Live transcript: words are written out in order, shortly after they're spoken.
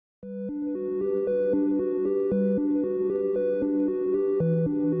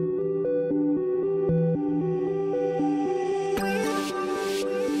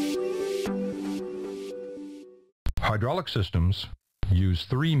Hydraulic systems use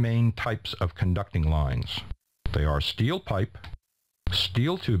three main types of conducting lines. They are steel pipe,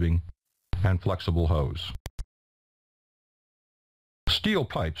 steel tubing, and flexible hose. Steel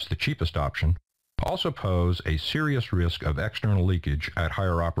pipes, the cheapest option, also pose a serious risk of external leakage at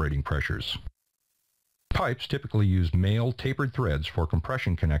higher operating pressures. Pipes typically use male tapered threads for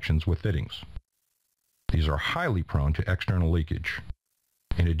compression connections with fittings. These are highly prone to external leakage.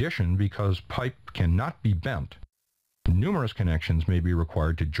 In addition, because pipe cannot be bent, numerous connections may be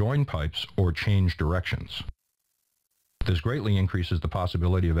required to join pipes or change directions. This greatly increases the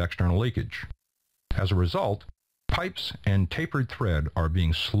possibility of external leakage. As a result, pipes and tapered thread are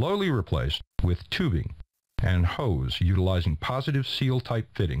being slowly replaced with tubing and hose utilizing positive seal type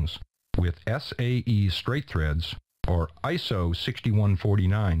fittings with SAE straight threads or ISO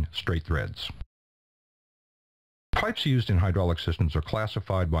 6149 straight threads. Pipes used in hydraulic systems are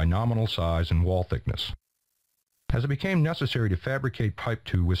classified by nominal size and wall thickness. As it became necessary to fabricate pipe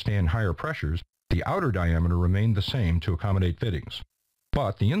to withstand higher pressures, the outer diameter remained the same to accommodate fittings,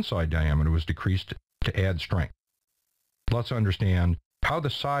 but the inside diameter was decreased to add strength. Let's understand how the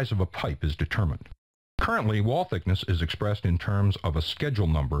size of a pipe is determined. Currently, wall thickness is expressed in terms of a schedule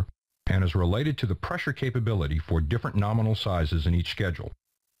number and is related to the pressure capability for different nominal sizes in each schedule.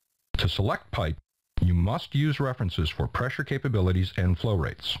 To select pipe, you must use references for pressure capabilities and flow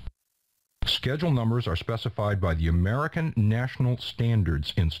rates. Schedule numbers are specified by the American National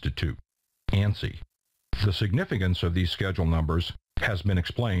Standards Institute, ANSI. The significance of these schedule numbers has been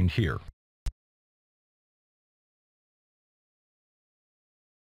explained here.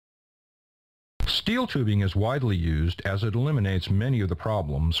 Steel tubing is widely used as it eliminates many of the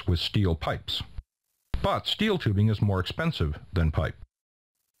problems with steel pipes. But steel tubing is more expensive than pipe.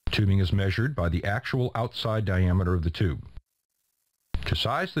 Tubing is measured by the actual outside diameter of the tube. To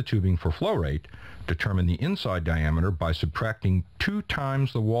size the tubing for flow rate, determine the inside diameter by subtracting 2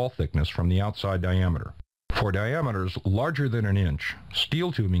 times the wall thickness from the outside diameter. For diameters larger than an inch,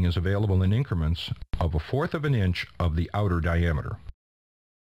 steel tubing is available in increments of 1/4 of an inch of the outer diameter.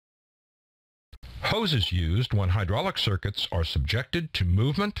 Hoses used when hydraulic circuits are subjected to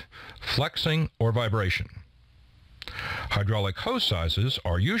movement, flexing, or vibration. Hydraulic hose sizes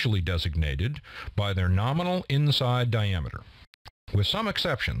are usually designated by their nominal inside diameter. With some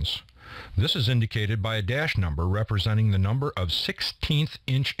exceptions, this is indicated by a dash number representing the number of 1/16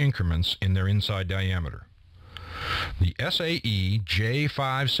 inch increments in their inside diameter. The SAE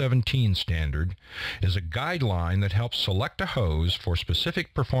J517 standard is a guideline that helps select a hose for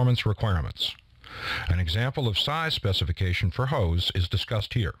specific performance requirements. An example of size specification for hose is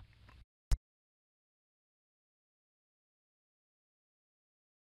discussed here.